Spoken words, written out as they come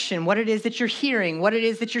question what it is that you're hearing, what it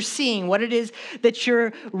is that you're seeing, what it is that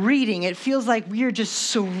you're reading. It feels like we are just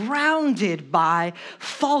surrounded by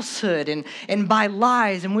falsehood and by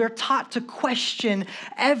lies, and we're taught to question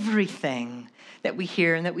everything that we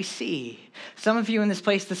hear and that we see. Some of you in this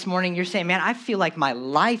place this morning, you're saying, man, I feel like my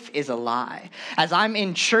life is a lie. As I'm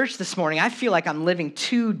in church this morning, I feel like I'm living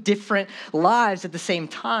two different lives at the same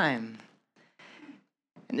time.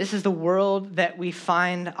 And this is the world that we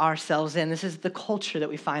find ourselves in. This is the culture that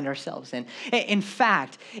we find ourselves in. In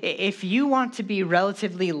fact, if you want to be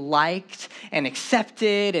relatively liked and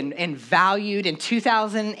accepted and valued in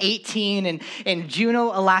 2018 in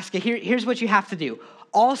Juneau, Alaska, here's what you have to do.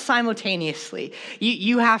 All simultaneously.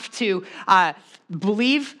 You have to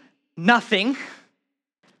believe nothing,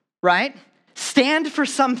 right? Stand for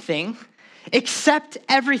something, accept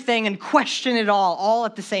everything, and question it all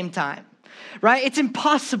at the same time. Right? It's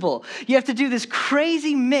impossible. You have to do this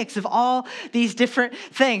crazy mix of all these different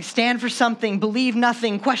things. Stand for something, believe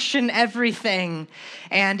nothing, question everything,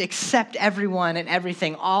 and accept everyone and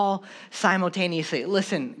everything all simultaneously.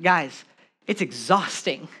 Listen, guys, it's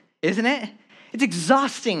exhausting, isn't it? It's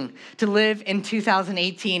exhausting to live in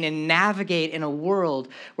 2018 and navigate in a world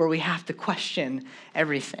where we have to question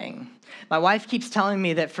everything. My wife keeps telling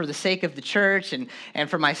me that for the sake of the church and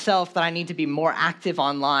for myself that I need to be more active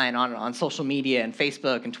online on social media and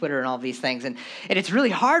Facebook and Twitter and all these things. And it's really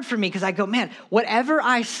hard for me because I go, man, whatever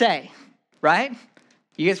I say, right?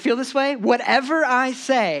 You guys feel this way? Whatever I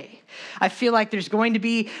say, I feel like there's going to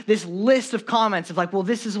be this list of comments of like, well,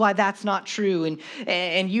 this is why that's not true.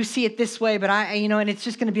 And you see it this way, but and it's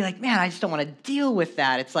just going to be like, man, I just don't want to deal with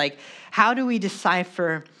that. It's like, how do we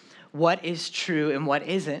decipher what is true and what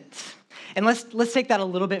isn't? And let's take that a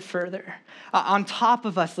little bit further. On top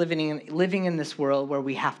of us living in this world where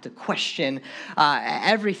we have to question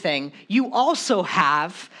everything, you also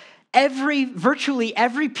have virtually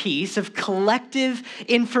every piece of collective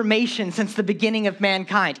information since the beginning of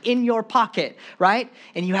mankind in your pocket, right?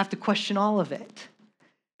 And you have to question all of it.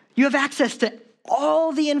 You have access to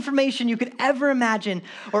all the information you could ever imagine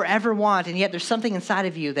or ever want, and yet there's something inside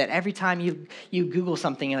of you that every time you Google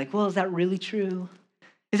something, you're like, well, is that really true?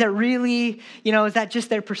 Is that really, is that just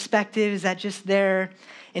their perspective? Is that just their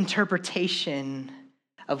interpretation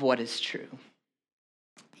of what is true?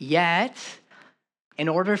 Yet, in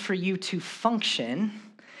order for you to function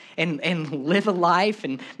and live a life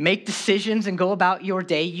and make decisions and go about your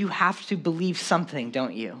day, you have to believe something,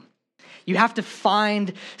 don't you? You have to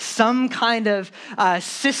find some kind of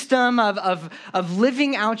system of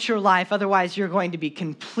living out your life. Otherwise, you're going to be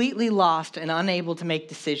completely lost and unable to make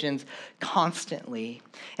decisions constantly.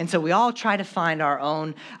 And so we all try to find our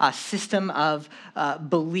own system of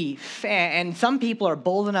belief. And some people are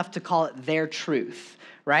bold enough to call it their truth,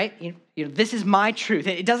 right? This is my truth.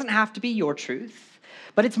 It doesn't have to be your truth.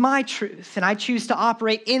 But it's my truth, and I choose to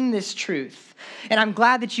operate in this truth. And I'm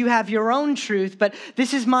glad that you have your own truth, but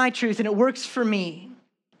this is my truth, and it works for me.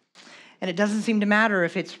 And it doesn't seem to matter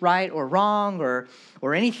if it's right or wrong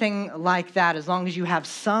or anything like that, as long as you have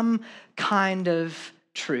some kind of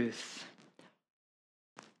truth.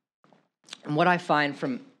 And what I find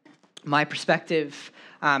from my perspective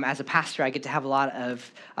as a pastor, I get to have a lot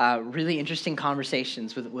of really interesting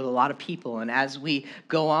conversations with a lot of people. And as we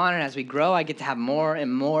go on and as we grow, I get to have more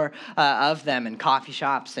and more of them in coffee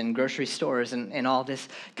shops and grocery stores and all this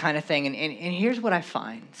kind of thing. And here's what I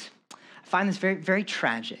find. I find this very, very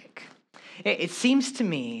tragic. It seems to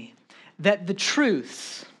me that the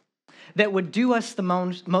truths that would do us the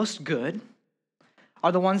most good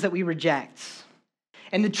are the ones that we reject.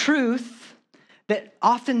 And the truth that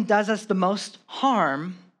often does us the most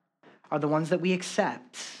harm are the ones that we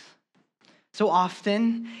accept. So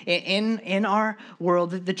often in our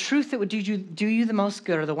world, the truth that would do you the most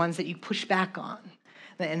good are the ones that you push back on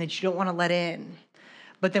and that you don't want to let in.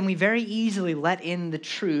 But then we very easily let in the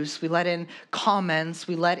truths. We let in comments.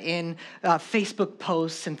 We let in Facebook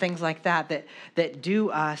posts and things like that do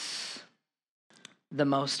us the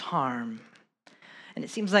most harm. And it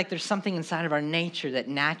seems like there's something inside of our nature that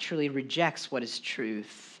naturally rejects what is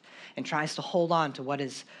truth and tries to hold on to what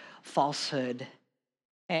is falsehood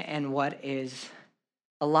and what is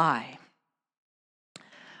a lie.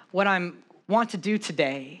 What I want to do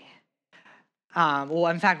today,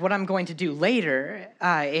 in fact, what I'm going to do later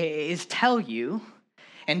is tell you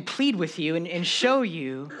and plead with you and show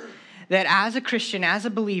you that as a Christian, as a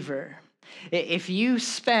believer, if you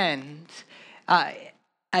spend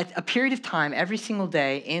a period of time every single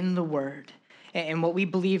day in the Word, and what we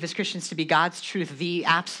believe as Christians to be God's truth, the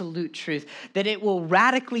absolute truth, that it will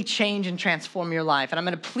radically change and transform your life. And I'm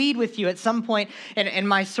going to plead with you at some point in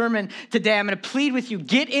my sermon today, I'm going to plead with you,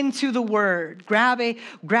 get into the Word. Grab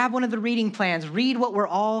one of the reading plans. Read what we're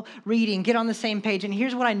all reading. Get on the same page. And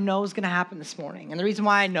here's what I know is going to happen this morning. And the reason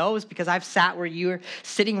why I know is because I've sat where you're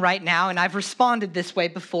sitting right now, and I've responded this way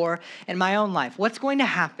before in my own life. What's going to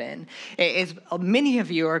happen is many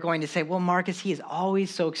of you are going to say, well, Marcus, he is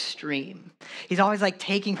always so extreme. He's always like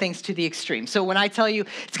taking things to the extreme. So when I tell you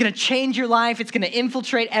it's going to change your life, it's going to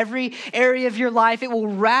infiltrate every area of your life, it will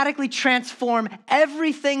radically transform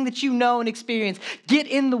everything that you know and experience. Get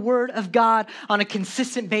in the Word of God on a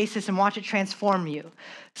consistent basis and watch it transform you.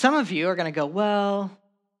 Some of you are going to go, well,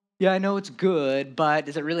 yeah, I know it's good, but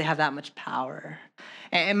does it really have that much power?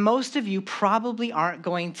 And most of you probably aren't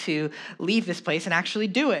going to leave this place and actually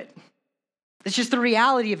do it. It's just the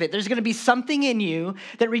reality of it. There's going to be something in you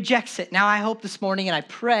that rejects it. Now, I hope this morning, and I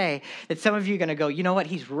pray that some of you are going to go, you know what,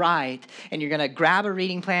 he's right. And you're going to grab a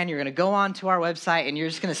reading plan. You're going to go onto our website, and you're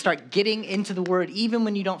just going to start getting into the Word, even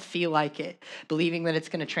when you don't feel like it, believing that it's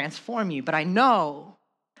going to transform you. But I know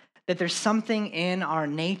that there's something in our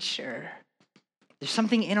nature, there's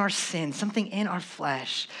something in our sin, something in our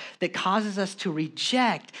flesh that causes us to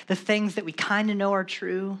reject the things that we kind of know are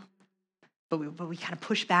true. But we kind of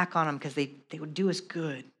push back on them because they would do us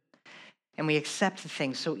good. And we accept the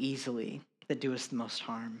things so easily that do us the most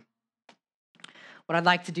harm. What I'd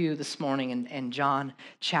like to do this morning in John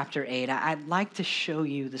chapter 8, I'd like to show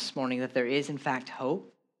you this morning that there is, in fact,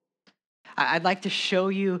 hope. I'd like to show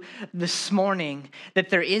you this morning that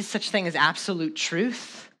there is such thing as absolute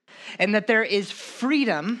truth and that there is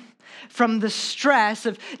freedom from the stress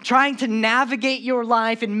of trying to navigate your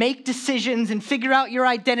life and make decisions and figure out your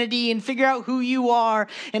identity and figure out who you are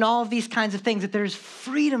and all of these kinds of things, that there's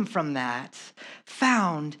freedom from that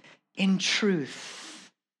found in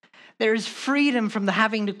truth. There's freedom from the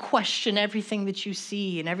having to question everything that you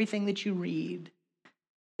see and everything that you read.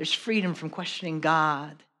 There's freedom from questioning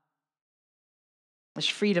God. There's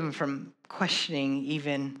freedom from questioning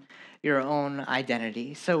even your own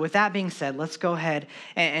identity. So with that being said, let's go ahead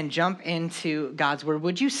and jump into God's Word.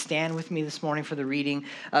 Would you stand with me this morning for the reading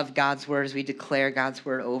of God's Word as we declare God's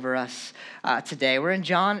Word over us today? We're in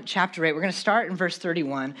John chapter 8. We're going to start in verse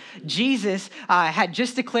 31. Jesus had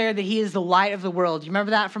just declared that he is the light of the world. You remember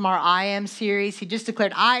that from our I Am series? He just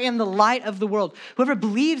declared, I am the light of the world. Whoever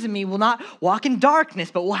believes in me will not walk in darkness,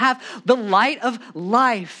 but will have the light of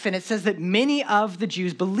life. And it says that many of the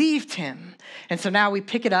Jews believed him. And so now we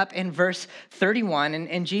pick it up in verse 31,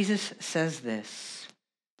 and Jesus says this.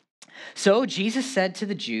 So Jesus said to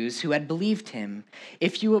the Jews who had believed him,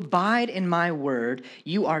 if you abide in my word,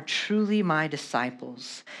 you are truly my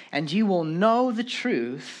disciples, and you will know the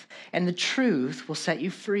truth, and the truth will set you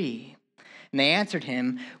free. And they answered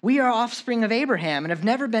him, we are offspring of Abraham and have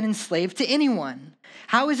never been enslaved to anyone.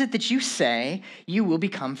 How is it that you say you will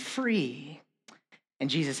become free? And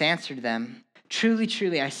Jesus answered them, truly,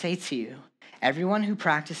 truly, I say to you, everyone who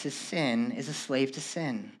practices sin is a slave to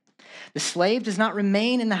sin. The slave does not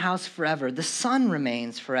remain in the house forever. The son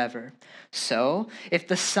remains forever. So, if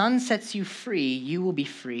the son sets you free, you will be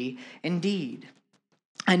free indeed.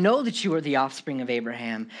 I know that you are the offspring of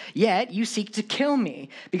Abraham, yet you seek to kill me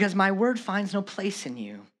because my word finds no place in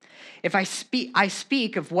you. If I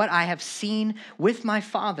speak of what I have seen with my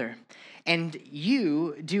father, and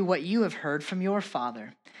you do what you have heard from your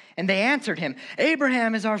father. And they answered him,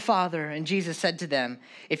 Abraham is our father. And Jesus said to them,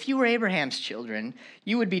 if you were Abraham's children,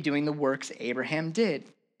 you would be doing the works Abraham did.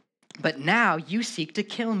 But now you seek to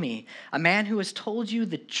kill me, a man who has told you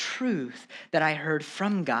the truth that I heard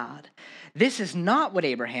from God. This is not what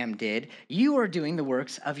Abraham did. You are doing the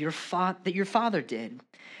works of that your father did.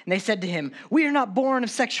 And they said to him, we are not born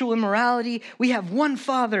of sexual immorality. We have one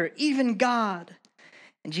Father, even God.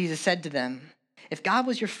 And Jesus said to them, if God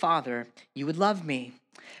was your father, you would love me,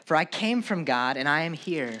 for I came from God and I am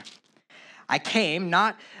here. I came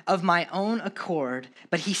not of my own accord,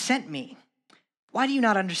 but he sent me. Why do you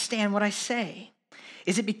not understand what I say?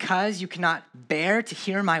 Is it because you cannot bear to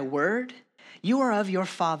hear my word? You are of your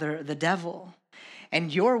father, the devil,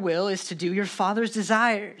 and your will is to do your father's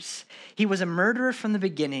desires. He was a murderer from the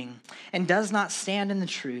beginning and does not stand in the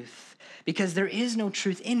truth, because there is no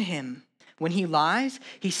truth in him. When he lies,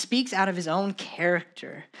 he speaks out of his own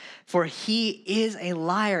character, for he is a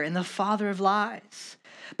liar and the father of lies.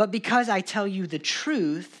 But because I tell you the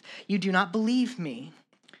truth, you do not believe me.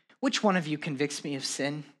 Which one of you convicts me of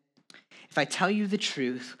sin? If I tell you the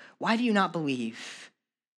truth, why do you not believe?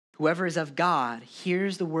 Whoever is of God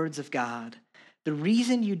hears the words of God. The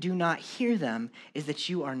reason you do not hear them is that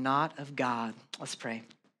you are not of God. Let's pray.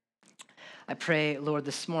 I pray, Lord,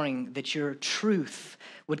 this morning that your truth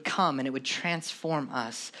would come and it would transform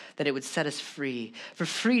us, that it would set us free. For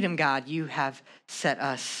freedom, God, you have set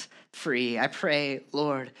us free. I pray,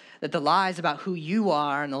 Lord, that the lies about who you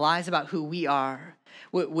are and the lies about who we are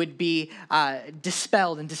would be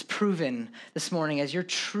dispelled and disproven this morning as your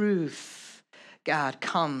truth, God,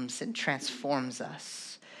 comes and transforms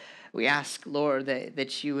us. We ask, Lord,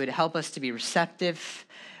 that you would help us to be receptive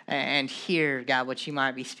and hear, God, what you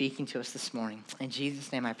might be speaking to us this morning. In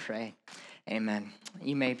Jesus' name I pray, amen.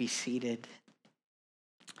 You may be seated.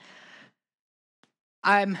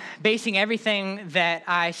 I'm basing everything that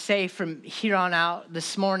I say from here on out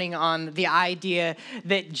this morning on the idea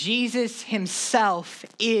that Jesus himself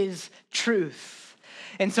is truth.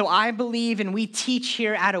 And so I believe, and we teach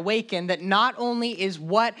here at Awaken, that not only is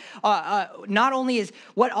what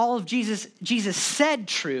all of Jesus said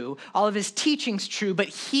true, all of his teachings true, but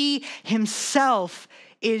he himself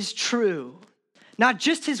is true. Not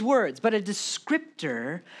just his words, but a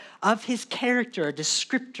descriptor of his character, a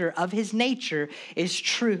descriptor of his nature is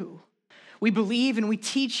true. We believe and we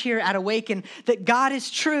teach here at Awaken that God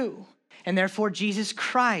is true, and therefore Jesus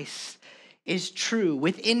Christ is true.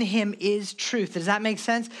 Within him is truth. Does that make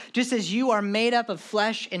sense? Just as you are made up of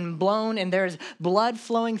flesh and bone and there's blood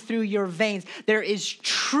flowing through your veins, there is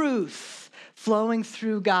truth flowing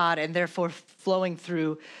through God and therefore flowing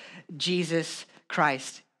through Jesus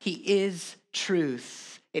Christ. He is truth.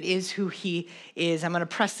 It is who he is. I'm going to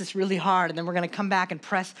press this really hard, and then we're going to come back and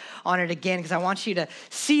press on it again because I want you to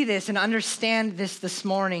see this and understand this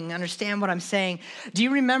morning, understand what I'm saying. Do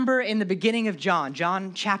you remember in the beginning of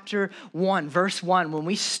John chapter 1, verse 1, when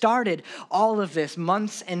we started all of this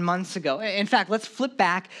months and months ago? In fact, let's flip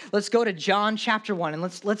back. Let's go to John chapter 1, and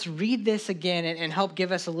let's read this again and help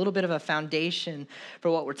give us a little bit of a foundation for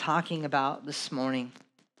what we're talking about this morning.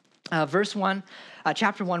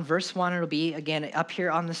 Chapter 1, verse 1, it'll be, again, up here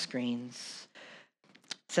on the screens.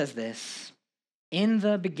 It says this: in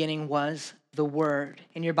the beginning was the Word.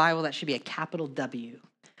 In your Bible, that should be a capital W,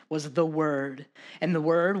 was the Word. And the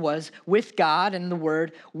Word was with God, and the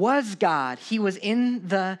Word was God. He was in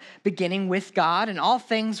the beginning with God, and all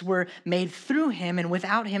things were made through him, and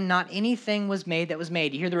without him not anything was made that was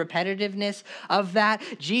made. You hear the repetitiveness of that?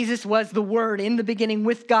 Jesus was the Word in the beginning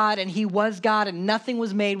with God, and he was God, and nothing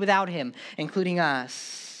was made without him, including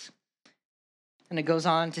us. And it goes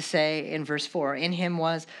on to say in verse 4, in him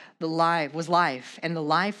was life, and the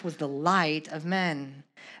life was the light of men.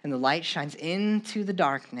 And the light shines into the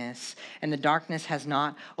darkness, and the darkness has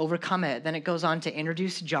not overcome it. Then it goes on to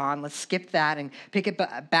introduce John. Let's skip that and pick it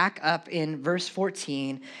back up in verse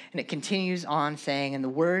 14. And it continues on saying, and the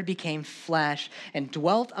Word became flesh and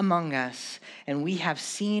dwelt among us, and we have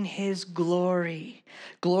seen his glory.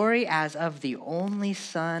 Glory as of the only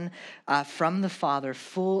Son from the Father,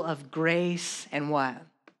 full of grace and what?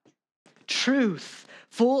 Truth.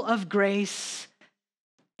 Full of grace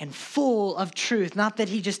and full of truth. Not that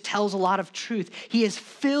he just tells a lot of truth. He is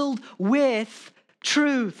filled with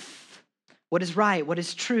truth. What is right? What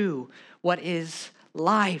is true? What is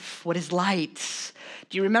life? What is light?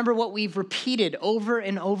 Do you remember what we've repeated over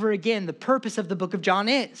and over again? The purpose of the book of John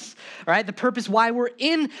is, all right? The purpose why we're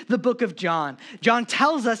in the book of John. John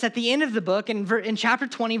tells us at the end of the book in chapter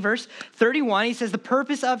 20, verse 31, he says the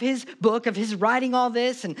purpose of his book, of his writing all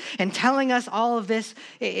this and telling us all of this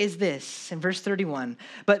is this, in verse 31.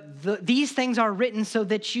 But these things are written so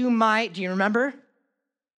that you might, do you remember?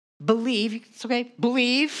 Believe, it's okay,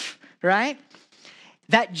 believe, right?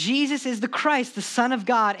 That Jesus is the Christ, the Son of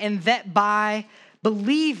God, and that by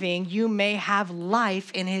believing you may have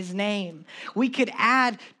life in his name. We could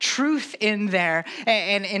add truth in there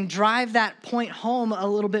and drive that point home a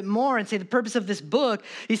little bit more and say the purpose of this book,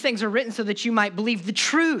 these things are written so that you might believe the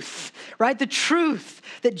truth, right? The truth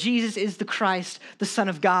that Jesus is the Christ, the Son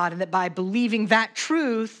of God, and that by believing that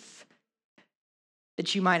truth,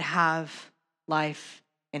 that you might have life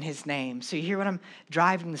in his name. So you hear what I'm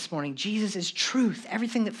driving this morning? Jesus is truth.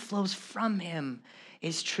 Everything that flows from him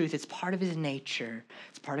is truth. It's part of his nature.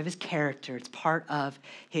 It's part of his character. It's part of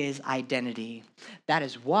his identity. That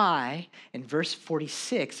is why in verse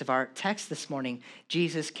 46 of our text this morning,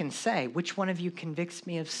 Jesus can say, which one of you convicts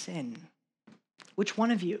me of sin? Which one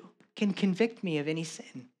of you can convict me of any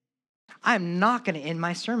sin? I'm not going to end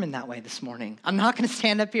my sermon that way this morning. I'm not going to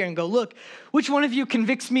stand up here and go, look, which one of you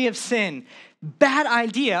convicts me of sin? Bad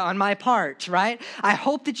idea on my part, right? I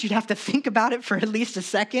hope that you'd have to think about it for at least a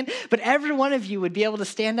second, but every one of you would be able to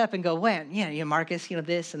stand up and go, well, yeah, Marcus,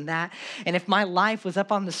 this and that. And if my life was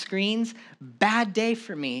up on the screens, bad day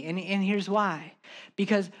for me. And here's why.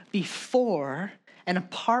 Because before And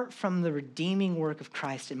apart from the redeeming work of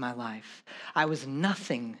Christ in my life, I was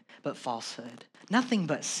nothing but falsehood, nothing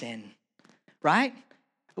but sin, right?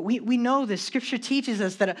 We know this. Scripture teaches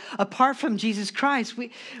us that apart from Jesus Christ,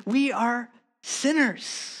 we are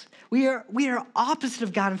sinners. We are opposite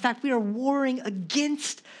of God. In fact, we are warring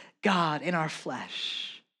against God in our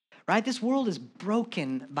flesh, right? This world is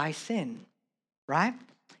broken by sin, right?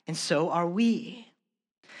 And so are we.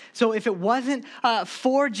 So if it wasn't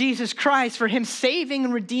for Jesus Christ, for him saving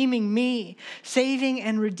and redeeming me, saving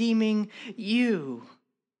and redeeming you,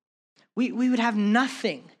 we would have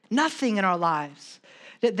nothing in our lives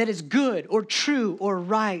that is good or true or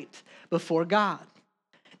right before God.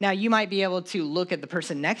 Now, you might be able to look at the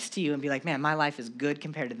person next to you and be like, man, my life is good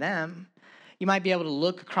compared to them. You might be able to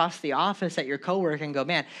look across the office at your coworker and go,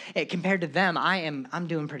 man, compared to them, I'm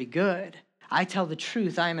doing pretty good. I tell the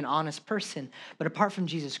truth. I am an honest person. But apart from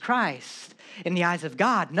Jesus Christ, in the eyes of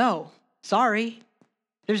God, no, sorry.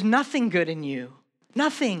 There's nothing good in you.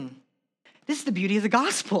 Nothing. This is the beauty of the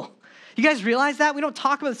gospel. You guys realize that? We don't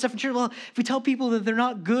talk about this stuff in church. Well, if we tell people that they're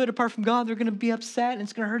not good apart from God, they're going to be upset and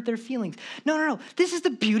it's going to hurt their feelings. No. This is the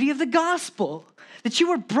beauty of the gospel, that you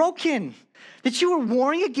were broken, that you were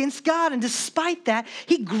warring against God. And despite that,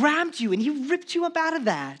 he grabbed you and he ripped you up out of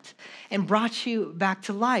that and brought you back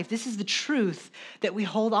to life. This is the truth that we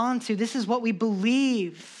hold on to. This is what we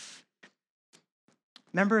believe.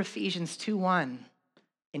 Remember Ephesians 2:1,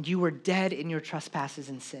 and you were dead in your trespasses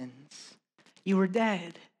and sins. You were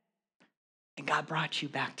dead. And God brought you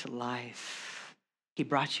back to life. He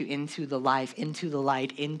brought you into the life, into the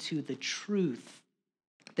light, into the truth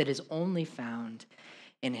that is only found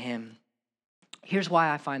in him. Here's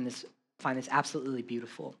why I find this absolutely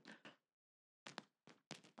beautiful.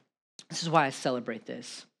 This is why I celebrate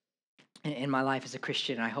this in my life as a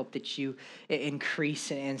Christian. I hope that you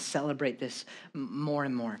increase and celebrate this more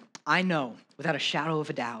and more. I know without a shadow of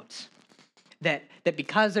a doubt that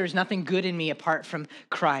because there's nothing good in me apart from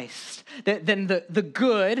Christ, then the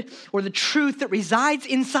good or the truth that resides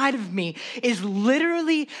inside of me is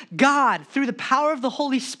literally God through the power of the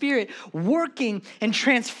Holy Spirit working and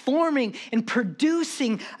transforming and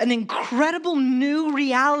producing an incredible new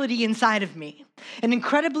reality inside of me. An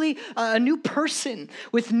incredibly new person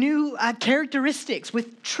with new characteristics,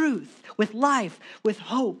 with truth, with life, with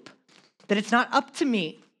hope. That it's not up to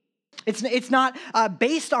me. It's not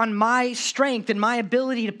based on my strength and my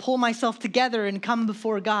ability to pull myself together and come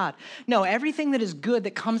before God. No, everything that is good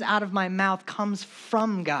that comes out of my mouth comes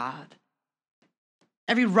from God.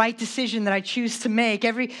 Every right decision that I choose to make,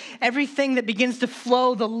 everything that begins to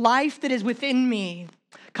flow, the life that is within me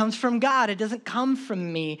comes from God. It doesn't come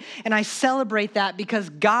from me. And I celebrate that because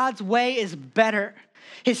God's way is better.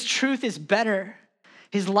 His truth is better.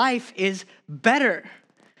 His life is better.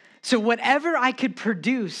 So whatever I could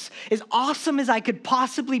produce, as awesome as I could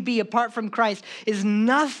possibly be apart from Christ, is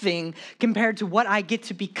nothing compared to what I get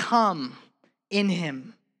to become in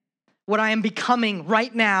him. What I am becoming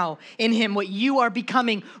right now in him, what you are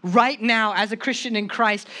becoming right now as a Christian in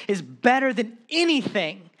Christ is better than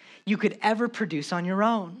anything you could ever produce on your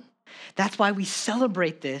own. That's why we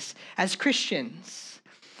celebrate this as Christians.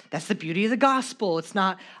 That's the beauty of the gospel. It's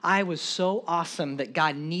not, I was so awesome that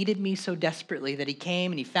God needed me so desperately that he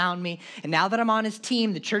came and he found me. And now that I'm on his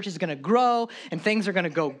team, the church is going to grow and things are going to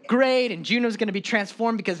go great. And Juneau's going to be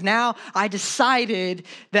transformed because now I decided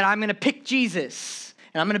that I'm going to pick Jesus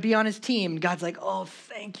and I'm going to be on his team. And God's like, oh,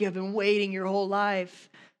 thank you. I've been waiting your whole life.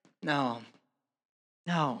 No.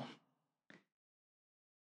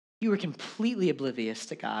 You were completely oblivious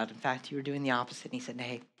to God. In fact, you were doing the opposite. And he said,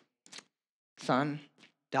 hey, son,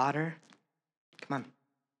 daughter, come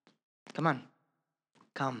on.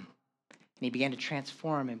 And he began to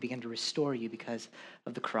transform and began to restore you because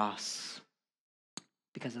of the cross.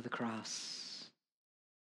 Because of the cross.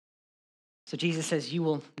 So Jesus says, you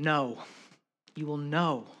will know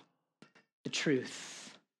the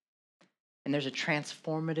truth. And there's a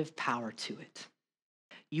transformative power to it.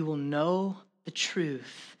 You will know the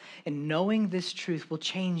truth, and knowing this truth will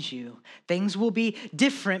change you. Things will be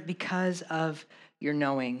different because of your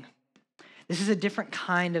knowing. This is a different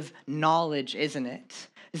kind of knowledge, isn't it?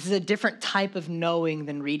 This is a different type of knowing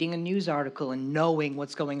than reading a news article and knowing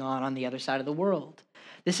what's going on the other side of the world.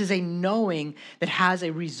 This is a knowing that has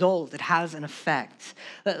a result, that has an effect.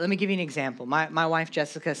 Let me give you an example. My wife,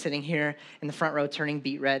 Jessica, sitting here in the front row turning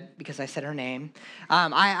beet red because I said her name.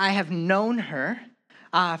 I have known her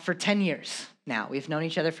for 10 years now. We've known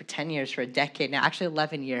each other for 10 years, for a decade now, actually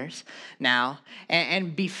 11 years now.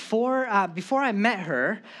 And before I met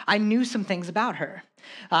her, I knew some things about her.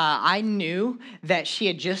 I knew that she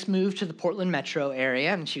had just moved to the Portland metro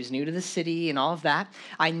area and she was new to the city and all of that.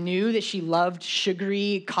 I knew that she loved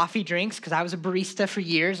sugary coffee drinks because I was a barista for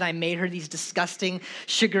years. I made her these disgusting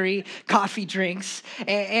sugary coffee drinks.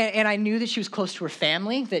 And I knew that she was close to her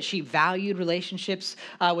family, that she valued relationships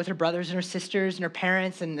with her brothers and her sisters and her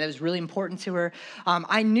parents, and that was really important to her.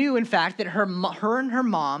 I knew, in fact, that her and her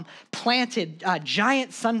mom planted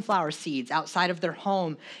giant sunflower seeds outside of their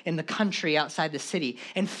home in the country outside the city.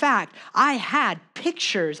 In fact, I had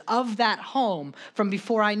pictures of that home from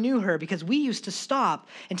before I knew her because we used to stop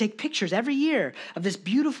and take pictures every year of this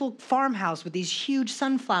beautiful farmhouse with these huge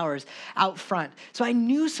sunflowers out front. So I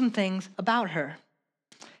knew some things about her.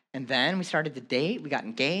 And then we started to date, we got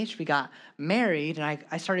engaged, we got married, and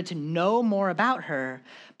I started to know more about her.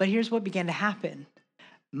 But here's what began to happen.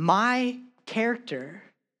 My character,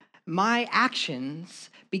 my actions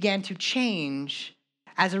began to change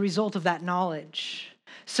as a result of that knowledge.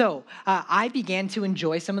 So I began to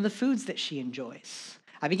enjoy some of the foods that she enjoys.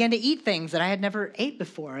 I began to eat things that I had never ate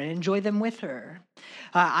before and enjoy them with her.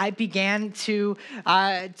 I began to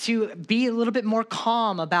be a little bit more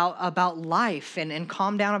calm about life and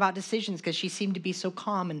calm down about decisions because she seemed to be so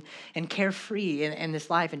calm and carefree in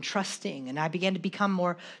this life and trusting. And I began to become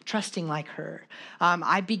more trusting like her.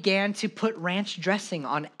 I began to put ranch dressing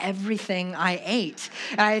on everything I ate.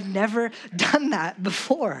 I had never done that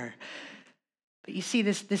before. But you see,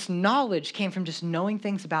 this knowledge came from just knowing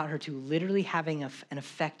things about her to literally having an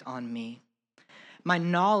effect on me. My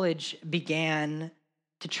knowledge began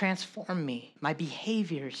to transform me. My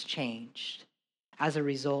behaviors changed as a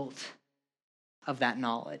result of that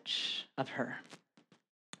knowledge of her.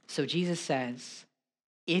 So Jesus says,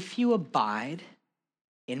 if you abide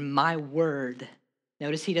in my word,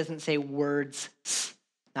 notice he doesn't say words,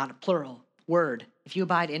 not a plural, word. If you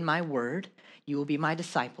abide in my word, you will be my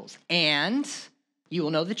disciples, and you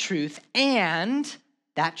will know the truth, and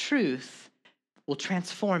that truth will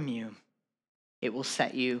transform you. It will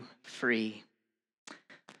set you free.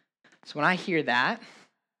 So when I hear that,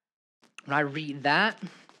 when I read that,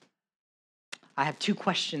 I have two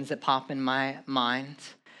questions that pop in my mind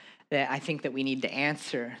that I think that we need to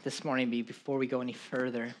answer this morning before we go any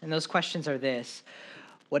further. And those questions are this: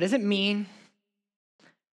 what does it mean?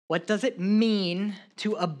 What does it mean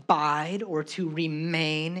to abide or to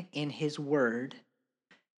remain in his word?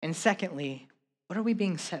 And secondly, what are we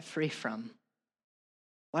being set free from?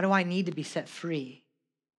 Why do I need to be set free?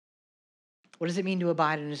 What does it mean to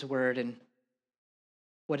abide in his word? And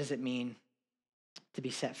what does it mean to be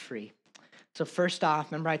set free? So first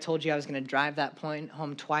off, remember I told you I was going to drive that point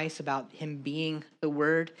home twice about him being the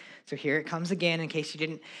word. So here it comes again in case you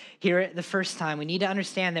didn't hear it the first time. We need to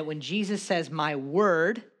understand that when Jesus says my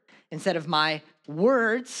word instead of my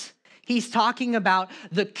words, he's talking about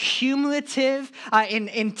the cumulative,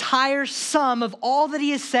 entire sum of all that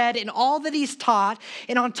he has said and all that he's taught.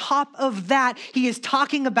 And on top of that, he is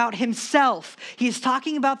talking about himself. He is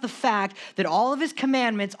talking about the fact that all of his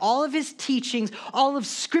commandments, all of his teachings, all of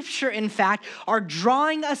Scripture, in fact, are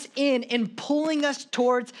drawing us in and pulling us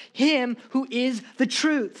towards him who is the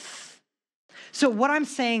truth. So what I'm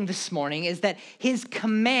saying this morning is that his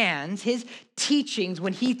commands, his teachings,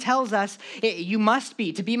 when he tells us, you must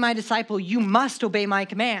be, to be my disciple, you must obey my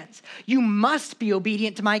commands. You must be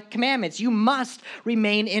obedient to my commandments. You must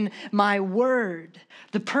remain in my word.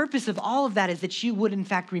 The purpose of all of that is that you would, in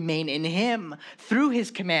fact, remain in him through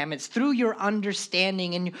his commandments, through your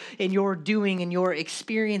understanding and your doing and your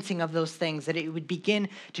experiencing of those things, that it would begin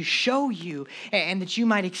to show you and that you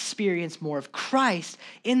might experience more of Christ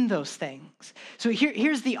in those things. So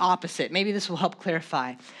here's the opposite. Maybe this will help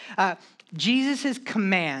clarify. Jesus'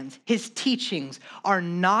 commands, his teachings, are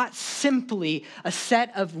not simply a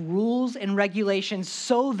set of rules and regulations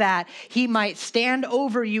so that he might stand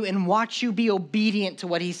over you and watch you be obedient to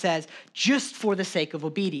what he says just for the sake of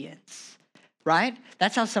obedience, right?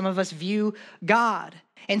 That's how some of us view God.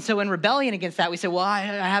 And so in rebellion against that, we say, well, I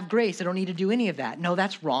have grace. I don't need to do any of that. No,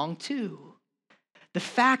 that's wrong too. The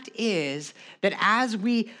fact is that as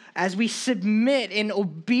we submit in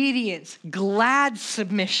obedience, glad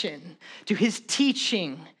submission to his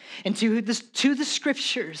teaching and to the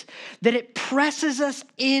Scriptures, that it presses us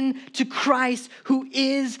into Christ who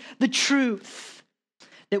is the truth.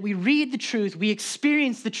 That we read the truth, we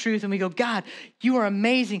experience the truth, and we go, God, you are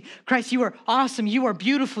amazing. Christ, you are awesome. You are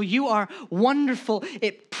beautiful. You are wonderful.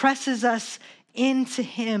 It presses us into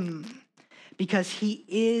him because he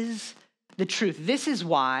is the truth. This is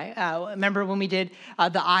why, remember when we did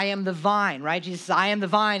the I am the vine, right? Jesus says, I am the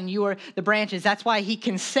vine and you are the branches. That's why he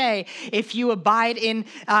can say, if you abide in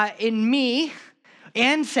me,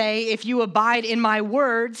 And say, if you abide in my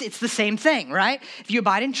words, it's the same thing, right? If you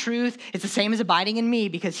abide in truth, it's the same as abiding in me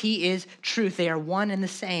because he is truth. They are one and the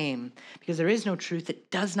same because there is no truth that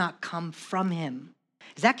does not come from him.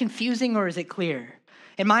 Is that confusing or is it clear?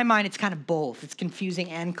 In my mind, it's kind of both. It's confusing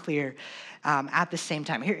and clear at the same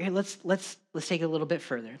time. Here, let's take it a little bit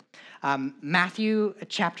further. Matthew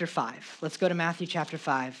chapter 5. Let's go to Matthew chapter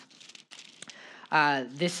 5.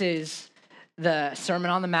 This is the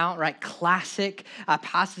Sermon on the Mount, right? Classic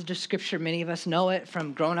passage of scripture. Many of us know it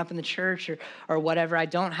from growing up in the church or whatever. I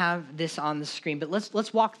don't have this on the screen, but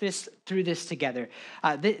let's walk through this together.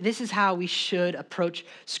 This is how we should approach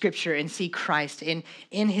scripture and see Christ in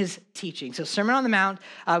his teaching. So Sermon on the Mount,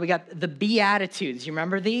 we got the Beatitudes. You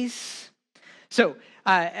remember these? So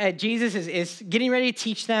Jesus is getting ready to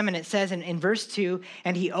teach them, and it says in verse 2,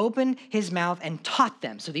 and he opened his mouth and taught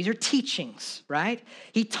them. So these are teachings, right?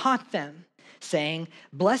 He taught them, saying,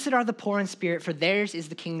 blessed are the poor in spirit, for theirs is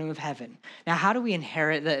the kingdom of heaven. Now, how do we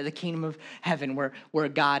inherit the kingdom of heaven where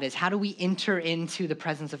God is? How do we enter into the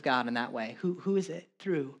presence of God in that way? Who is it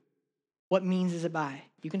through? What means is it by?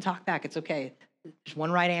 You can talk back. It's okay. There's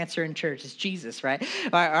one right answer in church. It's Jesus, right?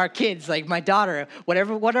 Our kids, like my daughter,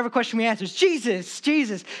 whatever question we answer is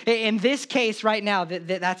Jesus. In this case right now,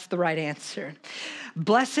 that's the right answer.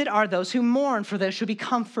 Blessed are those who mourn, for they shall be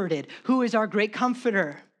comforted. Who is our great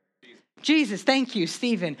comforter? Jesus, thank you,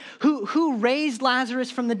 Stephen, who raised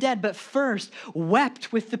Lazarus from the dead, but first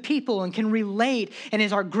wept with the people and can relate and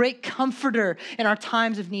is our great comforter in our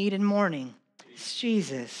times of need and mourning. It's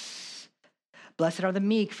Jesus. Blessed are the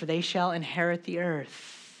meek, for they shall inherit the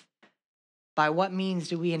earth. By what means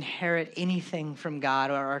do we inherit anything from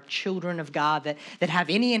God or are children of God that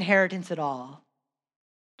have any inheritance at all?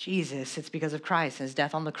 Jesus, it's because of Christ and his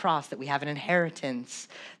death on the cross that we have an inheritance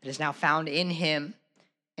that is now found in him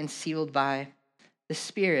and sealed by the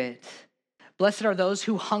Spirit. Blessed are those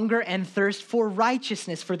who hunger and thirst for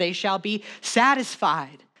righteousness, for they shall be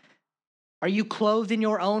satisfied. Are you clothed in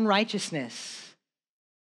your own righteousness?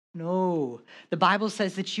 No. The Bible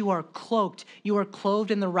says that you are cloaked. You are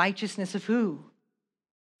clothed in the righteousness of who?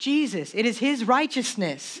 Jesus. It is his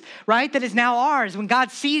righteousness, right? That is now ours. When God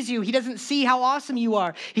sees you, he doesn't see how awesome you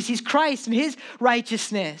are. He sees Christ and his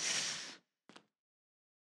righteousness.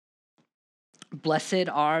 Blessed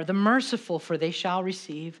are the merciful, for they shall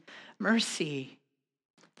receive mercy.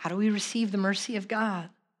 How do we receive the mercy of God?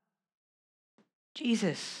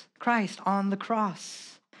 Jesus Christ on the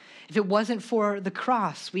cross. If it wasn't for the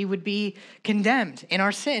cross, we would be condemned in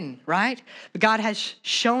our sin, right? But God has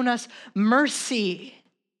shown us mercy.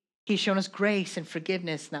 He's shown us grace and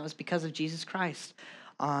forgiveness, and that was because of Jesus Christ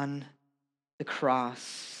on the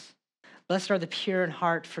cross. Blessed are the pure in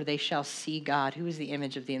heart, for they shall see God. Who is the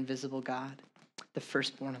image of the invisible God? The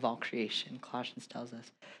firstborn of all creation, Colossians tells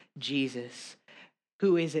us. Jesus.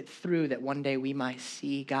 Who is it through that one day we might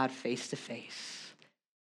see God face to face?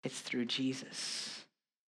 It's through Jesus.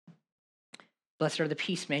 Blessed are the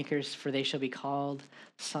peacemakers, for they shall be called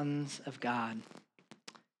sons of God.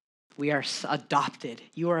 We are adopted.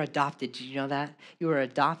 You are adopted. Did you know that? You are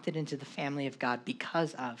adopted into the family of God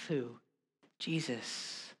because of who?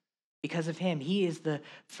 Jesus. Because of him. He is the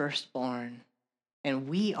firstborn. And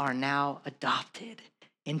we are now adopted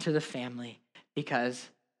into the family because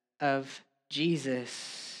of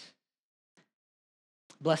Jesus.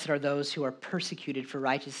 Blessed are those who are persecuted for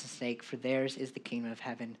righteousness' sake, for theirs is the kingdom of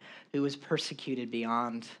heaven. Who was persecuted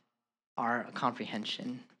beyond our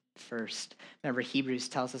comprehension first. Remember, Hebrews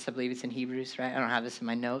tells us, I believe it's in Hebrews, right? I don't have this in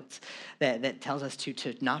my notes, that tells us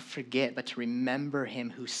to not forget, but to remember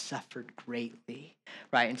him who suffered greatly,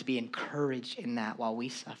 right? And to be encouraged in that while we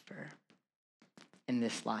suffer in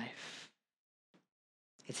this life.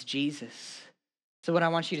 It's Jesus. So what I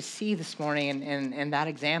want you to see this morning and that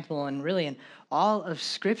example and really in all of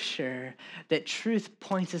Scripture, that truth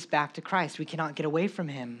points us back to Christ. We cannot get away from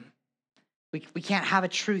him. We can't have a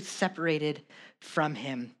truth separated from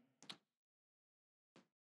him.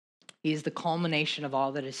 He is the culmination of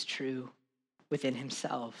all that is true within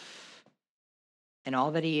himself. And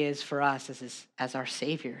all that he is for us as our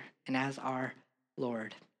Savior and as our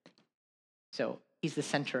Lord. So he's the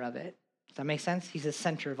center of it. Does that make sense? He's the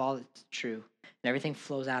center of all that's true. And everything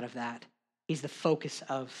flows out of that. He's the focus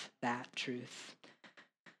of that truth.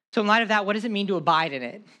 So in light of that, what does it mean to abide in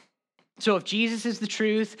it? So if Jesus is the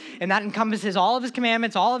truth, and that encompasses all of his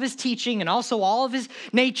commandments, all of his teaching, and also all of his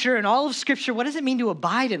nature and all of Scripture, what does it mean to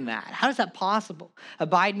abide in that? How is that possible?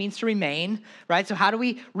 Abide means to remain, right? So how do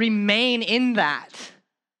we remain in that?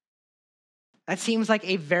 That seems like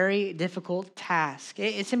a very difficult task.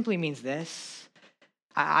 It simply means this.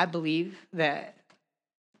 I believe that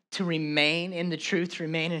to remain in the truth, to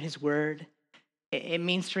remain in his word, It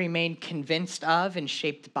means to remain convinced of and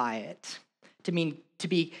shaped by it.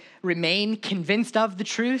 Remain convinced of the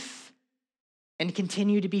truth and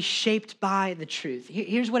continue to be shaped by the truth.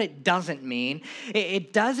 Here's what it doesn't mean.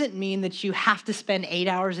 It doesn't mean that you have to spend 8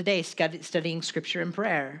 hours a day studying scripture and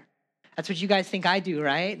prayer. That's what you guys think I do,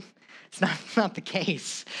 right? It's not the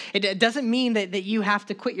case. It doesn't mean that you have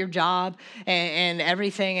to quit your job and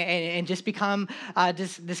everything and just become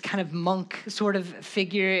this kind of monk sort of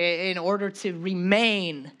figure in order to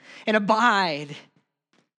remain and abide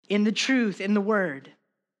in the truth, in the word.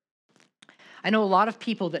 I know a lot of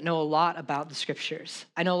people that know a lot about the scriptures.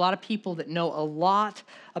 I know a lot of people that know a lot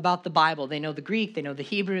about the Bible. They know the Greek, they know the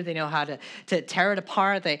Hebrew, they know how to tear it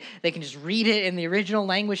apart. They can just read it in the original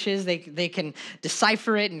languages. They can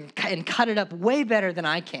decipher it and cut it up way better than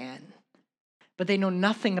I can. But they know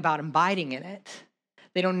nothing about abiding in it.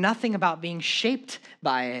 They know nothing about being shaped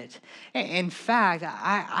by it. In fact,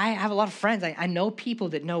 I have a lot of friends. I know people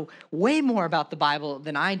that know way more about the Bible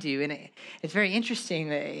than I do. And it's very interesting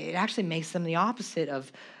that it actually makes them the opposite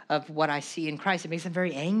of what I see in Christ. It makes them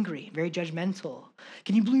very angry, very judgmental.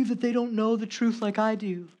 Can you believe that they don't know the truth like I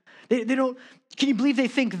do? They don't. Can you believe they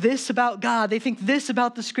think this about God? They think this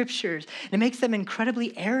about the scriptures. And it makes them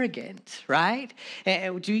incredibly arrogant, right?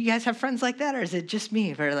 Do you guys have friends like that? Or is it just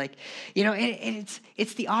me? Where and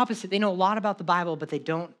it's the opposite. They know a lot about the Bible, but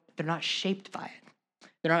they're not shaped by it.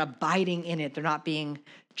 They're not abiding in it. They're not being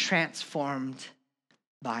transformed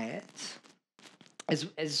by it.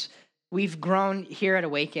 As we've grown here at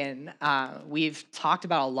Awaken, we've talked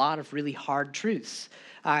about a lot of really hard truths.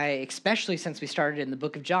 Especially since we started in the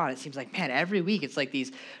book of John, it seems like, man, every week it's like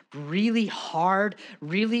these really hard,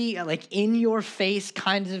 really like in your face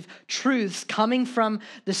kinds of truths coming from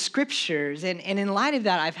the scriptures. And in light of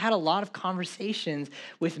that, I've had a lot of conversations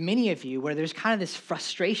with many of you where there's kind of this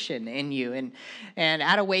frustration in you. And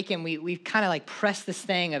at Awaken, we've kind of like pressed this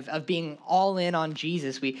thing of being all in on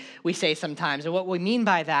Jesus, we say sometimes. And what we mean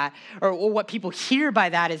by that, or what people hear by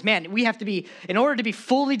that is, man, we have to be, in order to be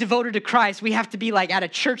fully devoted to Christ, we have to be like at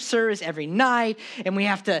a church service every night, and we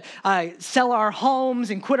have to sell our homes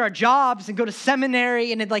and quit our jobs and go to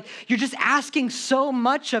seminary, and you're just asking so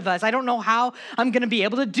much of us. I don't know how I'm going to be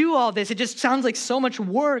able to do all this. It just sounds like so much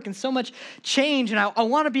work and so much change, and I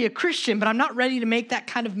want to be a Christian, but I'm not ready to make that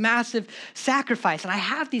kind of massive sacrifice. And I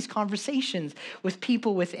have these conversations with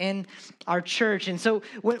people within our church, and so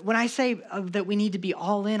when I say that we need to be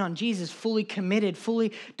all in on Jesus, fully committed,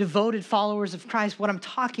 fully devoted followers of Christ, what I'm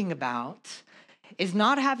talking about is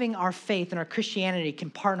not having our faith and our Christianity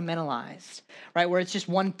compartmentalized, right? Where it's just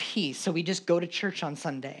one piece. So we just go to church on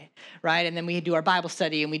Sunday, right? And then we do our Bible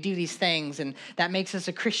study and we do these things, and that makes us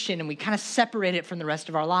a Christian, and we kind of separate it from the rest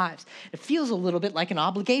of our lives. It feels a little bit like an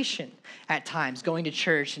obligation at times, going to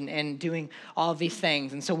church and doing all of these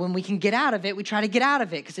things. And so when we can get out of it, we try to get out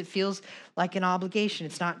of it because it feels like an obligation.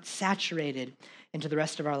 It's not saturated into the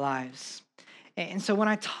rest of our lives. And so when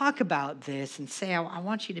I talk about this and say, I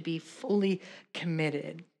want you to be fully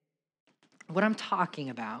committed, what I'm talking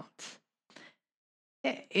about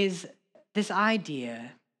is this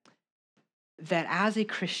idea that as a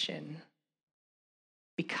Christian,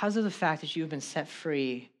 because of the fact that you have been set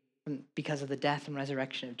free because of the death and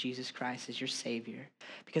resurrection of Jesus Christ as your Savior,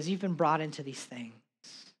 because you've been brought into these things,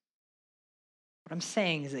 what I'm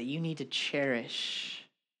saying is that you need to cherish,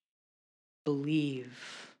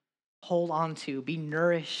 believe, hold on to, be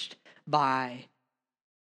nourished by,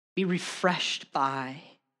 be refreshed by,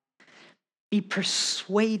 be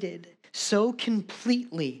persuaded so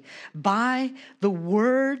completely by the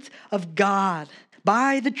words of God,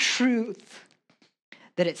 by the truth,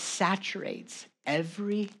 that it saturates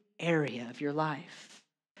every area of your life.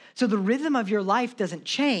 So the rhythm of your life doesn't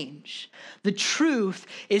change. The truth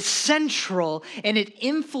is central, and it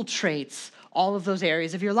infiltrates all of those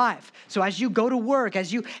areas of your life. So as you go to work,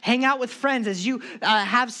 as you hang out with friends, as you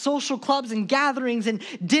have social clubs and gatherings and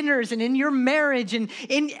dinners, and in your marriage and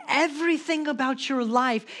in everything about your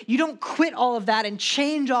life, you don't quit all of that and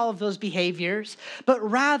change all of those behaviors, but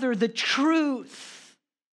rather the truth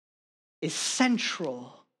is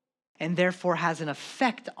central and therefore has an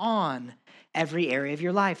effect on every area of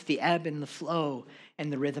your life, the ebb and the flow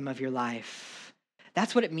and the rhythm of your life.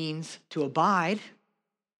 That's what it means to abide.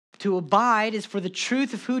 To abide is for the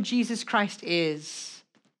truth of who Jesus Christ is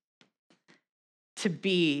to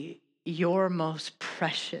be your most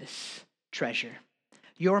precious treasure,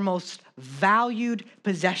 your most valued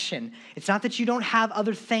possession. It's not that you don't have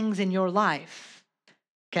other things in your life,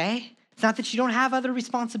 okay? It's not that you don't have other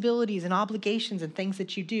responsibilities and obligations and things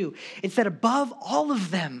that you do. It's that above all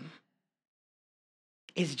of them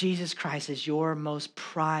is Jesus Christ as your most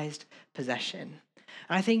prized possession.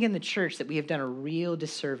 And I think in the church that we have done a real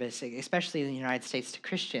disservice, especially in the United States, to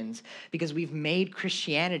Christians, because we've made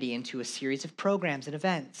Christianity into a series of programs and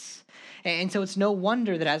events. And so it's no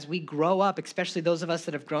wonder that as we grow up, especially those of us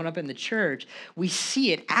that have grown up in the church, we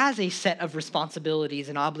see it as a set of responsibilities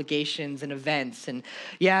and obligations and events. And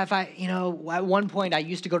yeah, at one point I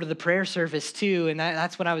used to go to the prayer service too, and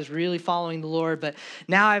that's when I was really following the Lord. But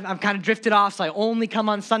now I'm kind of drifted off, so I only come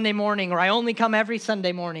on Sunday morning, or I only come every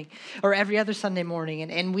Sunday morning, or every other Sunday morning.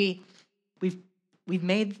 And we've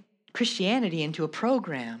made Christianity into a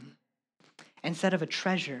program instead of a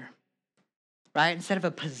treasure. Right? Instead of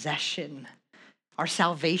a possession. Our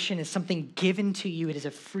salvation is something given to you. It is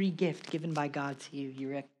a free gift given by God to you.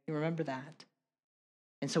 You remember that?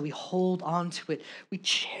 And so we hold on to it. We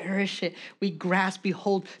cherish it. We grasp, we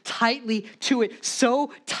hold tightly to it,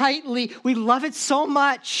 so tightly. We love it so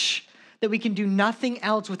much that we can do nothing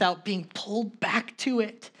else without being pulled back to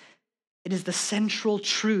it. It is the central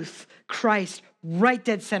truth, Christ, right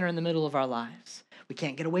dead center in the middle of our lives. We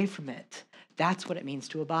can't get away from it. That's what it means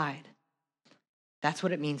to abide. That's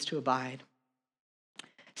what it means to abide.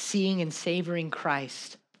 Seeing and savoring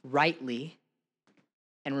Christ rightly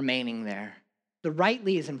and remaining there. The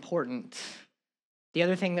rightly is important. The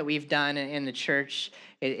other thing that we've done in the church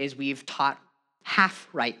is we've taught half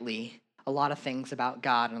rightly a lot of things about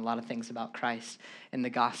God and a lot of things about Christ in the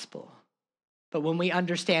gospel. But when we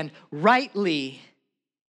understand rightly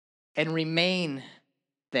and remain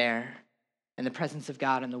there in the presence of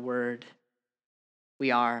God and the Word,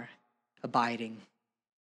 we are abiding.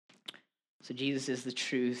 So Jesus is the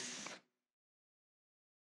truth.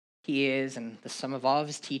 He is, and the sum of all of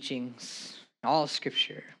his teachings, all of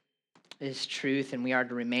Scripture is truth, and we are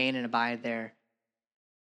to remain and abide there,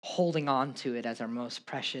 holding on to it as our most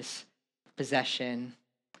precious possession.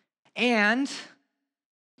 And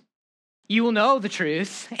you will know the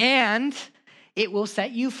truth, and it will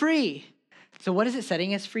set you free. So what is it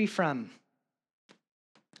setting us free from?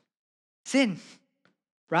 Sin.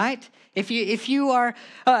 Right? If you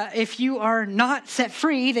are not set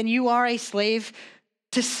free, then you are a slave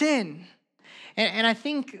to sin. And I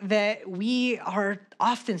think that we are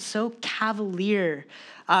often so cavalier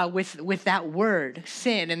with that word,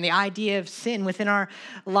 sin, and the idea of sin within our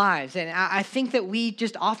lives. And I think that we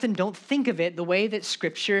just often don't think of it the way that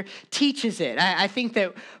Scripture teaches it. I think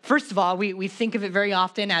that, first of all, we think of it very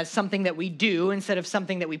often as something that we do instead of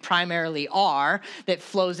something that we primarily are, that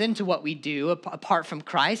flows into what we do apart from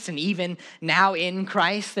Christ. And even now in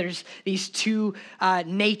Christ, there's these two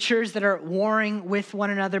natures that are warring with one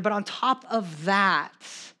another. But on top of that,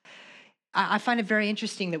 I find it very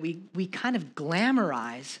interesting that we kind of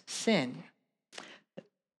glamorize sin.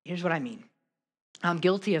 Here's what I mean. I'm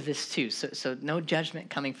guilty of this too, so no judgment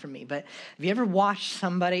coming from me. But have you ever watched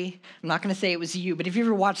somebody, I'm not going to say it was you, but have you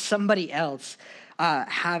ever watched somebody else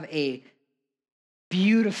have a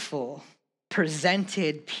beautiful,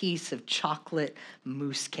 presented piece of chocolate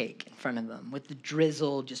mousse cake in front of them with the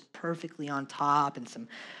drizzle just perfectly on top and some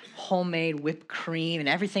homemade whipped cream, and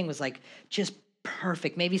everything was like just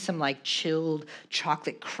perfect, maybe some like chilled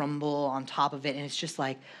chocolate crumble on top of it, and it's just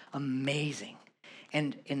like amazing.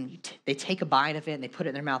 And they take a bite of it and they put it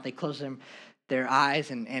in their mouth, they close their eyes,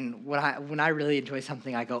 and when I really enjoy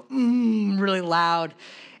something, I go, really loud,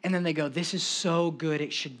 and then they go, this is so good,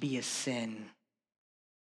 it should be a sin.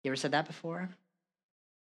 You ever said that before?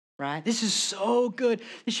 Right? This is so good,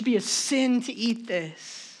 it should be a sin to eat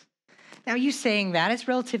this. Now, you saying that, it's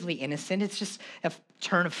relatively innocent. It's just a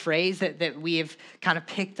turn of phrase that we have kind of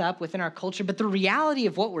picked up within our culture. But the reality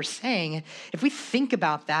of what we're saying, if we think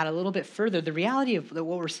about that a little bit further, the reality of what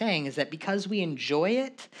we're saying is that because we enjoy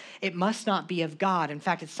it, it must not be of God. In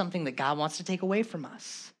fact, it's something that God wants to take away from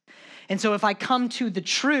us. And so if I come to the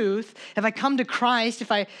truth, if I come to Christ,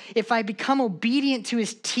 if I become obedient to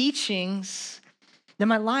his teachings, then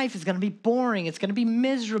my life is going to be boring. It's going to be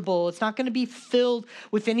miserable. It's not going to be filled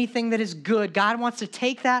with anything that is good. God wants to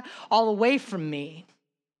take that all away from me.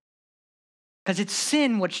 Because it's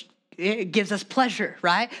sin which it gives us pleasure,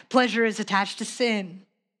 right? Pleasure is attached to sin.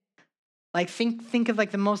 Like think of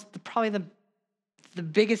like probably the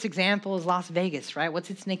biggest example is Las Vegas, right? What's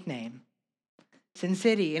its nickname? Sin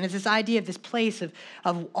City. And it's this idea of this place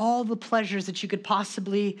of all the pleasures that you could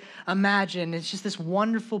possibly imagine. It's just this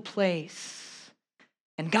wonderful place.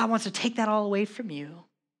 And God wants to take that all away from you.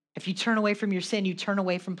 If you turn away from your sin, you turn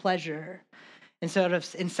away from pleasure. Instead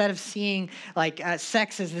of seeing like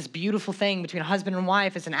sex as this beautiful thing between a husband and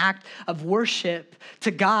wife as an act of worship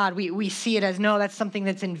to God, we see it as, no, that's something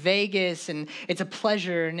that's in Vegas and it's a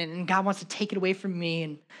pleasure, and God wants to take it away from me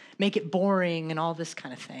and make it boring and all this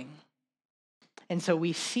kind of thing. And so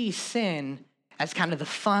we see sin as kind of the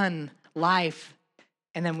fun life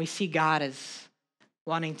And then we see God as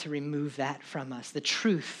wanting to remove that from us, the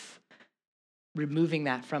truth, removing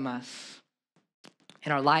that from us.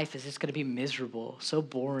 And our life is just going to be miserable, so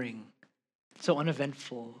boring, so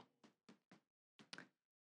uneventful.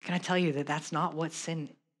 Can I tell you that that's not what sin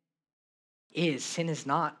is? Sin is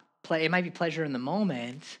not play. It might be pleasure in the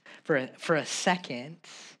moment for a second,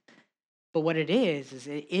 but what it is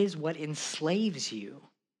it is what enslaves you.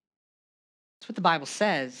 That's what the Bible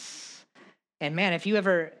says. And man, if you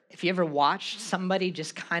ever watched somebody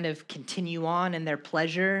just kind of continue on in their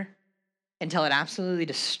pleasure until it absolutely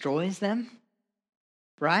destroys them,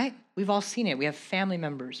 right? We've all seen it. We have family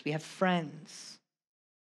members, we have friends,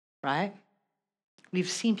 right? We've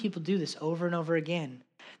seen people do this over and over again.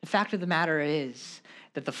 The fact of the matter is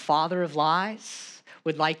that the father of lies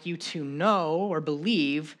would like you to know or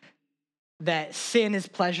believe that sin is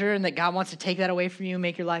pleasure and that God wants to take that away from you and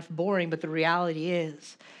make your life boring. But the reality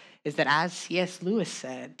is that as C.S. Lewis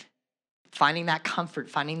said, finding that comfort,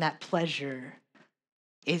 finding that pleasure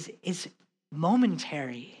is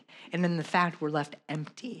momentary. And then the fact we're left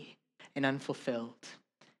empty and unfulfilled.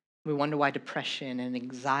 We wonder why depression and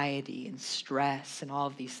anxiety and stress and all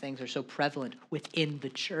of these things are so prevalent within the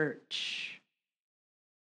church.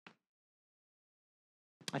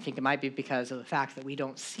 I think it might be because of the fact that we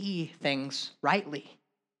don't see things rightly.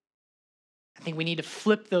 I think we need to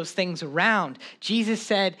flip those things around. Jesus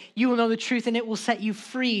said, you will know the truth and it will set you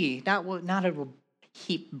free. Not it will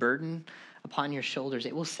heap burden upon your shoulders.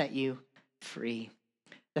 It will set you free.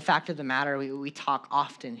 The fact of the matter, we talk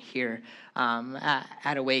often here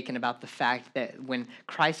at Awaken about the fact that when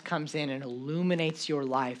Christ comes in and illuminates your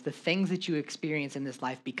life, the things that you experience in this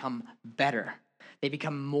life become better. They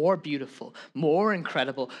become more beautiful, more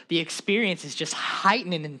incredible. The experience is just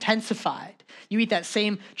heightened and intensified. You eat that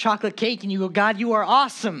same chocolate cake and you go, God, you are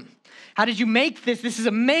awesome. How did you make this? This is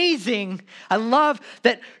amazing. I love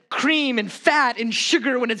that cream and fat and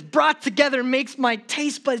sugar when it's brought together makes my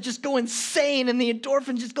taste buds just go insane and the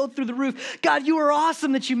endorphins just go through the roof. God, you are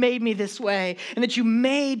awesome that you made me this way and that you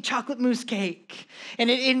made chocolate mousse cake.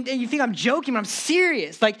 And you think I'm joking, but I'm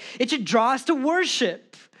serious. Like, it should draw us to worship.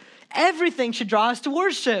 Everything should draw us to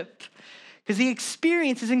worship because the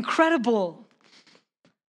experience is incredible.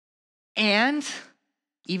 And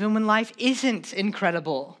even when life isn't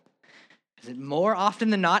incredible, because it more often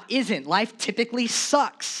than not isn't. Life typically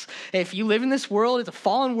sucks. If you live in this world, it's a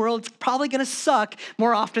fallen world, it's probably going to suck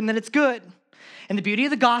more often than it's good. And the beauty of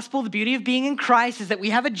the gospel, the beauty of being in Christ is that we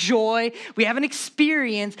have a joy, we have an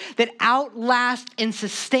experience that outlasts and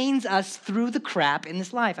sustains us through the crap in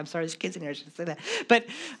this life. I'm sorry, there's kids in here, I shouldn't say that. But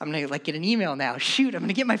I'm going to get an email now. Shoot, I'm going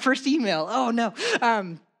to get my first email. Oh no,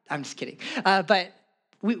 I'm just kidding. But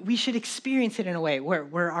we should experience it in a way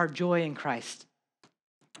where our joy in Christ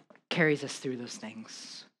carries us through those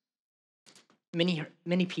things.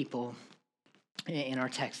 Many people in our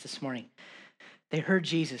text this morning, they heard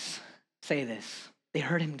Jesus say this. They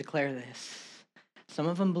heard him declare this. Some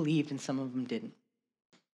of them believed and some of them didn't.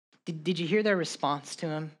 Did you hear their response to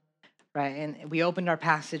him? Right, and we opened our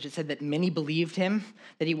passage. It said that many believed him,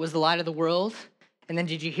 that he was the light of the world. And then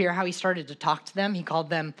did you hear how he started to talk to them? He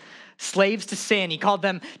called them slaves to sin. He called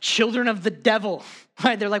them children of the devil.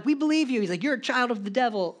 Right? They're like, we believe you. He's like, you're a child of the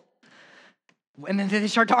devil. And then they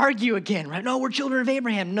start to argue again, right? No, we're children of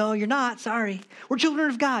Abraham. No, you're not. Sorry. We're children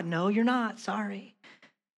of God. No, you're not. Sorry.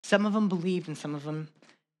 Some of them believed and some of them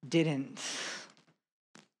didn't.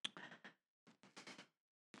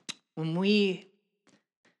 When we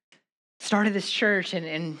started this church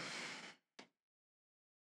and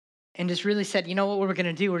just really said, you know what we're going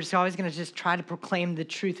to do? We're just always going to just try to proclaim the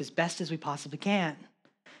truth as best as we possibly can.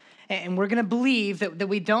 And we're going to believe that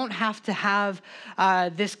we don't have to have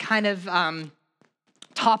this kind of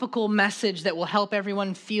topical message that will help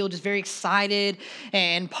everyone feel just very excited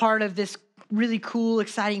and part of this really cool,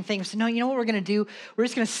 exciting thing. So no, you know what we're going to do? We're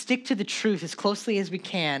just going to stick to the truth as closely as we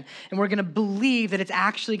can. And we're going to believe that it's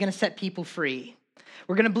actually going to set people free.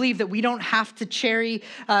 We're going to believe that we don't have to cherry,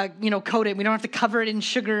 coat it. We don't have to cover it in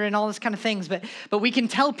sugar and all this kind of things. But we can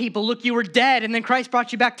tell people, look, you were dead and then Christ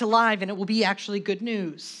brought you back to life, and it will be actually good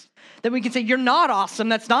news. Then we can say, you're not awesome.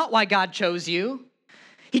 That's not why God chose you.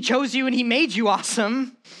 He chose you and he made you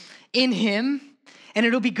awesome in him, and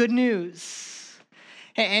it'll be good news.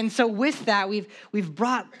 And so with that, we've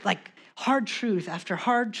brought like hard truth after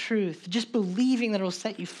hard truth, just believing that it'll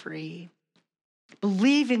set you free,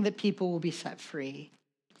 believing that people will be set free.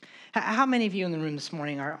 How many of you in the room this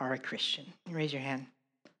morning are a Christian? Raise your hand.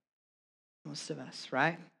 Most of us,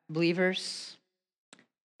 right? Believers.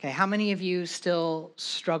 Okay, how many of you still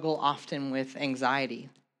struggle often with anxiety?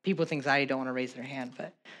 People with anxiety don't want to raise their hand,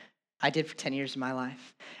 but I did for 10 years of my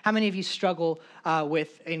life. How many of you struggle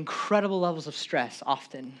with incredible levels of stress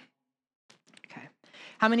often? Okay.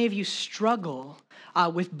 How many of you struggle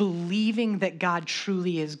with believing that God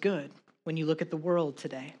truly is good when you look at the world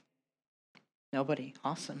today? Nobody.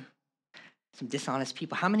 Awesome. Some dishonest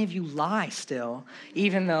people. How many of you lie still,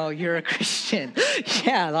 even though you're a Christian?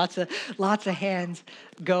 Yeah, lots of hands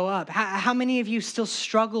go up. How many of you still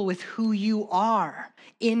struggle with who you are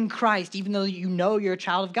in Christ, even though you know you're a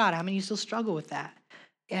child of God? How many of you still struggle with that?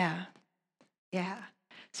 Yeah.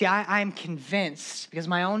 See, I am convinced, because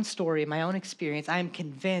my own story, my own experience, I am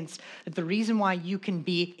convinced that the reason why you can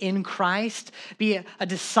be in Christ, be a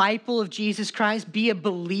disciple of Jesus Christ, be a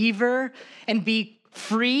believer, and be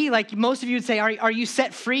free, like most of you would say, are you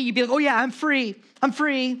set free? You'd be like, oh yeah, I'm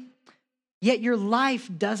free. Yet your life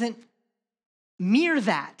doesn't mirror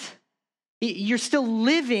that. You're still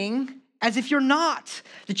living as if you're not.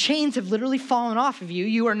 The chains have literally fallen off of you.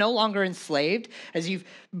 You are no longer enslaved as you've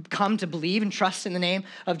come to believe and trust in the name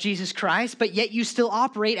of Jesus Christ, but yet you still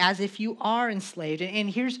operate as if you are enslaved. And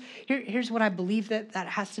here's what I believe that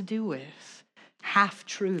has to do with: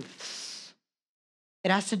 half-truths. It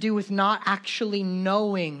has to do with not actually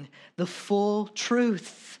knowing the full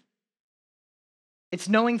truth. It's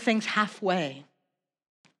knowing things halfway.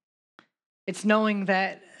 It's knowing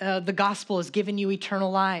that the gospel has given you eternal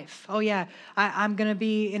life. Oh yeah, I'm gonna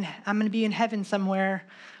be in heaven somewhere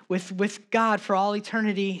with God for all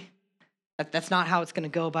eternity. That's not how it's gonna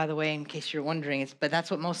go, by the way, in case you're wondering. But that's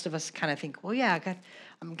what most of us kind of think. Well, yeah,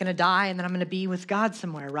 I'm gonna die and then I'm gonna be with God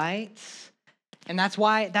somewhere, right? And that's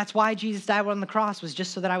why Jesus died on the cross, was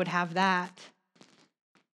just so that I would have that.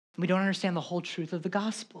 We don't understand the whole truth of the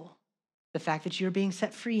gospel. The fact that you're being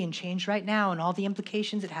set free and changed right now and all the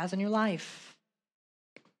implications it has on your life.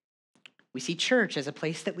 We see church as a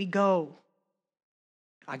place that we go.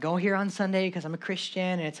 I go here on Sunday because I'm a Christian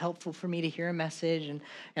and it's helpful for me to hear a message. And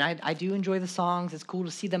I do enjoy the songs. It's cool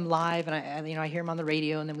to see them live. And I hear them on the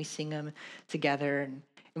radio and then we sing them together. And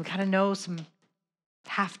we kind of know some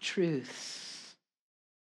half-truths.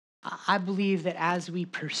 I believe that as we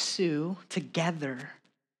pursue together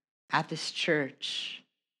at this church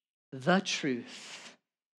the truth,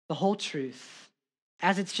 the whole truth,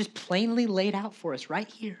 as it's just plainly laid out for us right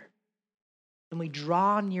here, and we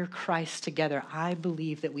draw near Christ together, I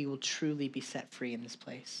believe that we will truly be set free in this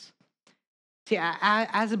place. See,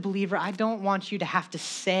 as a believer, I don't want you to have to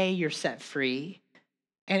say you're set free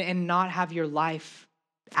and not have your life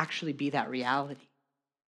actually be that reality.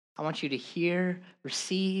 I want you to hear,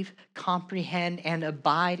 receive, comprehend, and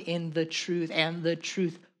abide in the truth, and the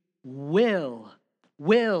truth will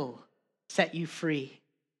set you free.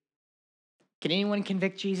 Can anyone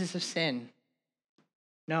convict Jesus of sin?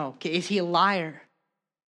 No. Is he a liar?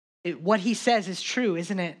 What he says is true,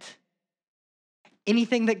 isn't it?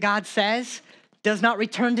 Anything that God says does not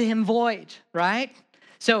return to him void, right?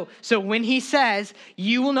 So when he says,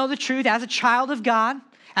 you will know the truth as a child of God,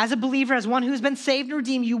 as a believer, as one who's been saved and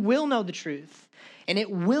redeemed, you will know the truth, and it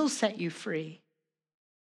will set you free.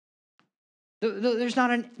 There's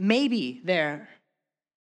not a maybe there.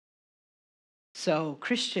 So,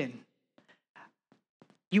 Christian,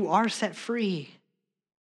 you are set free.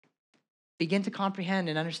 Begin to comprehend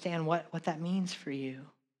and understand what that means for you.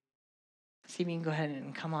 See if you can go ahead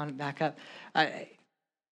and come on back up.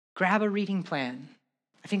 Grab a reading plan.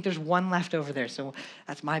 I think there's one left over there, so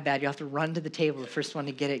that's my bad. You have to run to the table. The first one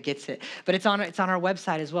to get it gets it. But it's on our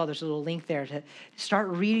website as well. There's a little link there to start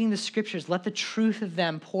reading the scriptures. Let the truth of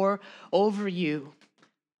them pour over you.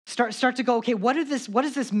 Start to go, okay, what does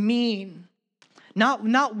this mean?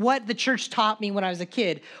 Not what the church taught me when I was a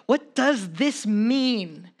kid. What does this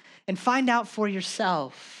mean? And find out for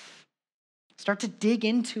yourself. Start to dig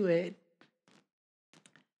into it.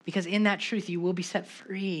 Because in that truth, you will be set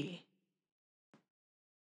free.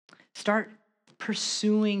 Start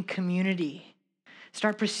pursuing community.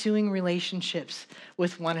 Start pursuing relationships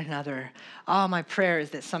with one another. Oh, my prayer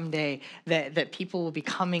is that someday that people will be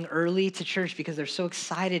coming early to church because they're so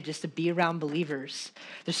excited just to be around believers.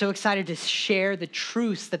 They're so excited to share the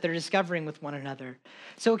truths that they're discovering with one another.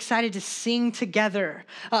 So excited to sing together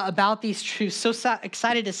about these truths. So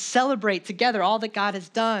excited to celebrate together all that God has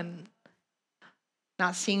done.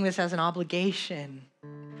 Not seeing this as an obligation.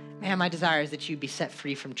 Man, my desire is that you be set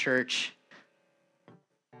free from church.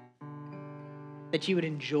 That you would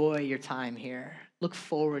enjoy your time here. Look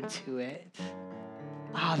forward to it.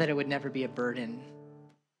 That it would never be a burden.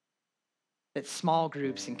 That small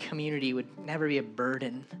groups and community would never be a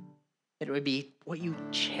burden. That it would be what you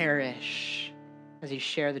cherish as you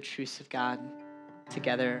share the truths of God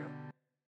together